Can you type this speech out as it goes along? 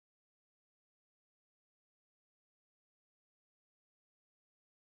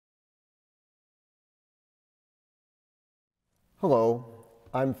Hello,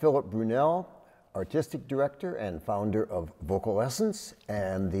 I'm Philip Brunelle, Artistic Director and founder of Vocal Essence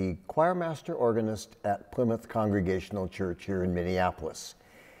and the choirmaster organist at Plymouth Congregational Church here in Minneapolis.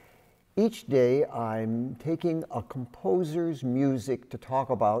 Each day I'm taking a composer's music to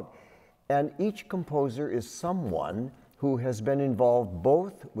talk about, and each composer is someone who has been involved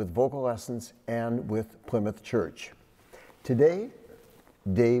both with Vocal Essence and with Plymouth Church. Today,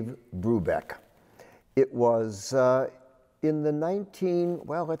 Dave Brubeck. It was in the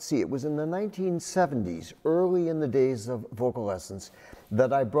 1970s, early in the days of Vocal Essence,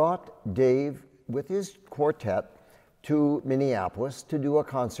 that I brought Dave with his quartet to Minneapolis to do a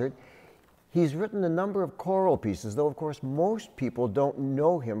concert. He's written a number of choral pieces, though of course most people don't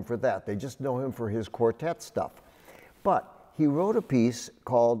know him for that. They just know him for his quartet stuff. But he wrote a piece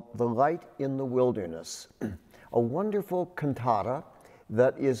called The Light in the Wilderness, a wonderful cantata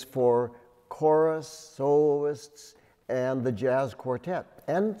that is for chorus, soloists, and the jazz quartet,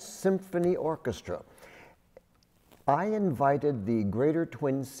 and symphony orchestra. I invited the Greater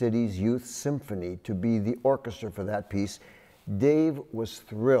Twin Cities Youth Symphony to be the orchestra for that piece. Dave was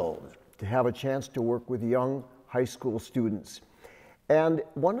thrilled to have a chance to work with young high school students. And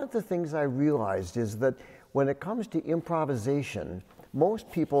one of the things I realized is that when it comes to improvisation,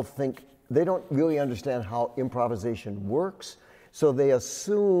 most people think they don't really understand how improvisation works, so they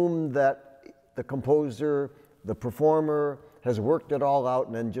assume that the composer, the performer has worked it all out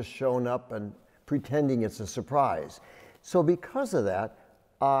and then just shown up and pretending it's a surprise. So because of that,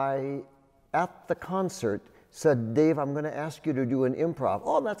 I, at the concert, said, Dave, I'm going to ask you to do an improv.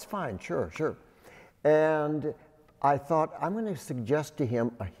 Oh, that's fine, sure. And I thought, I'm going to suggest to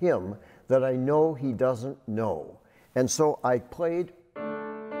him a hymn that I know he doesn't know. And so I played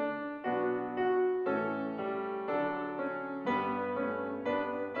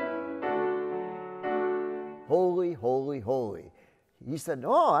Holy, Holy, Holy. He said,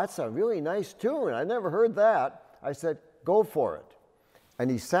 oh, that's a really nice tune. I never heard that. I said, go for it. And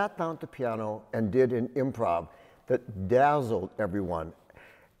he sat down at the piano and did an improv that dazzled everyone.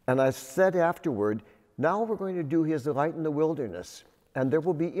 And I said afterward, now we're going to do his Light in the Wilderness. And there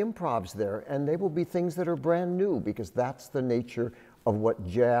will be improvs there, and they will be things that are brand new, because that's the nature of what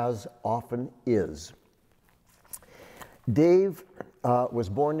jazz often is. Dave was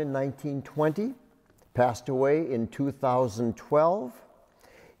born in 1920. Passed away in 2012.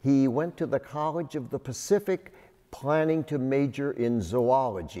 He went to the College of the Pacific planning to major in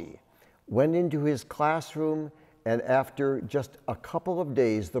zoology. Went into his classroom, and after just a couple of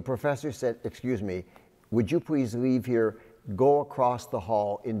days, the professor said, excuse me, would you please leave here, go across the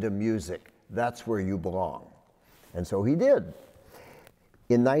hall into music. That's where you belong. And so he did.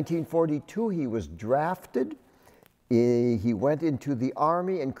 In 1942, he was drafted. He went into the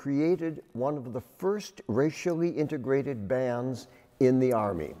Army and created one of the first racially integrated bands in the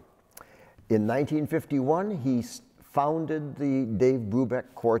Army. In 1951, he founded the Dave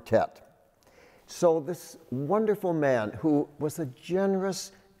Brubeck Quartet. So this wonderful man, who was a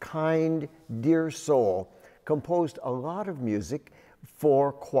generous, kind, dear soul, composed a lot of music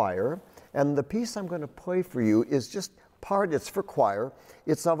for choir. And the piece I'm going to play for you is just part, it's for choir.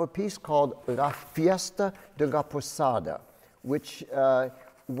 It's of a piece called La Fiesta de la Posada, which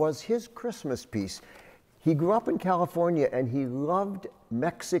was his Christmas piece. He grew up in California and he loved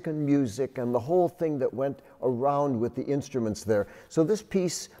Mexican music and the whole thing that went around with the instruments there. So this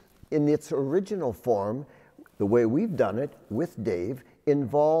piece, in its original form, the way we've done it with Dave,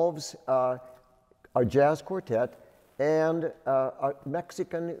 involves a jazz quartet and a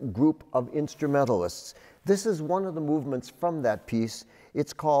Mexican group of instrumentalists. This is one of the movements from that piece.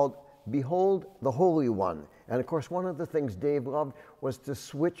 It's called Behold the Holy One. And of course, one of the things Dave loved was to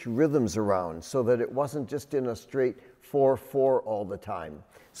switch rhythms around so that it wasn't just in a straight 4/4 all the time.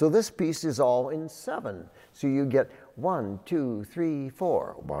 So this piece is all in 7. So you get 1, 2, 3,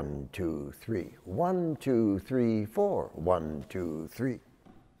 4, 1, 2, 3, 1, 2, 3, 4, 1, 2, 3.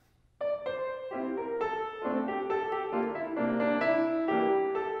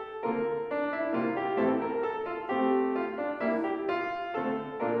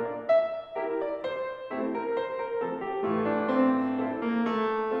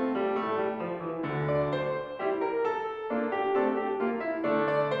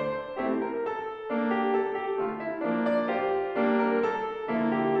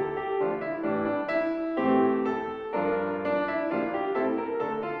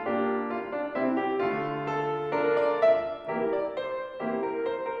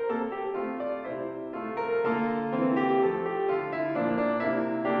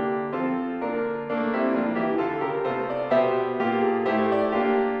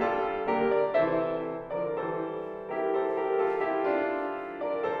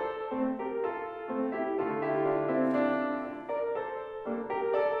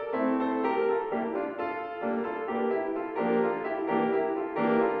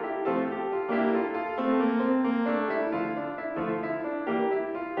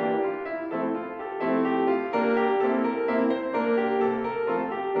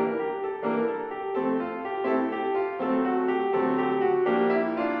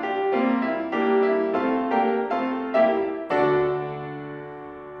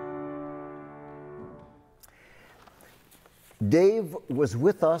 was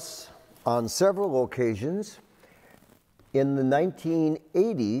with us on several occasions. In the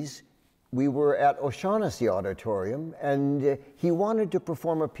 1980s, we were at O'Shaughnessy Auditorium, and he wanted to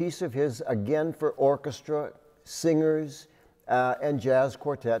perform a piece of his, again for orchestra, singers, and jazz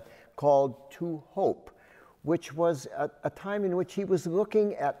quartet, called To Hope, which was a time in which he was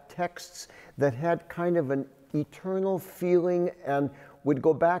looking at texts that had kind of an eternal feeling and would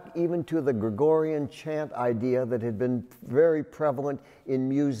go back even to the Gregorian chant idea that had been very prevalent in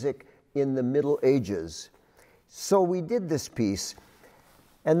music in the Middle Ages. So we did this piece,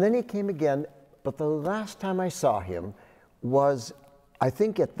 and then he came again, but the last time I saw him was, I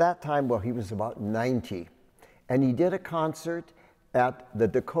think at that time, well, he was about 90, and he did a concert at the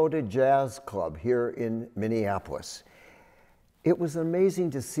Dakota Jazz Club here in Minneapolis. It was amazing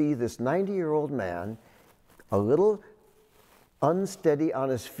to see this 90-year-old man, a little unsteady on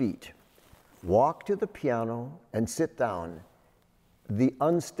his feet, walk to the piano and sit down. The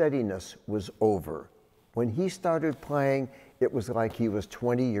unsteadiness was over. When he started playing, it was like he was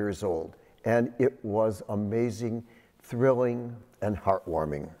 20 years old, and it was amazing, thrilling, and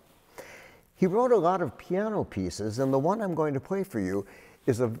heartwarming. He wrote a lot of piano pieces, and the one I'm going to play for you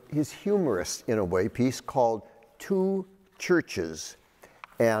is his humorous, in a way, piece called Two Churches.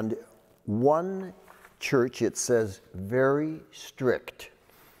 And one church, it says, very strict.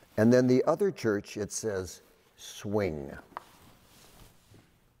 And then the other church, it says, swing.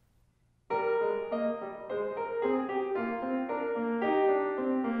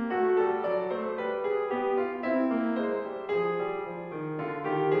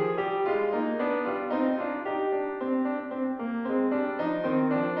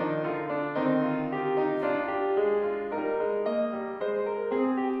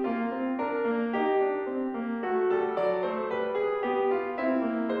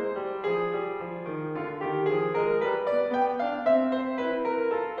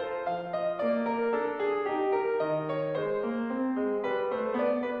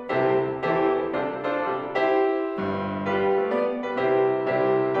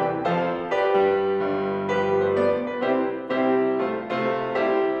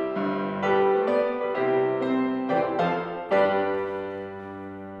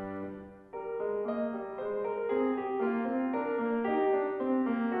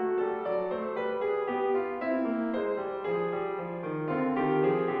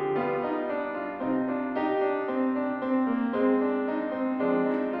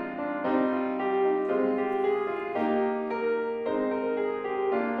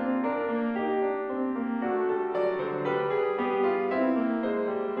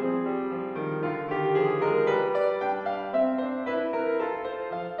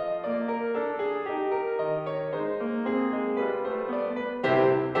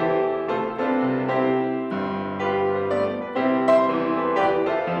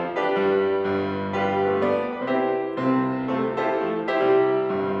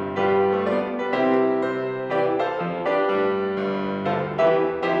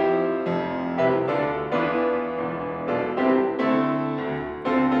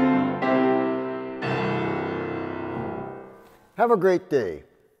 Have a great day.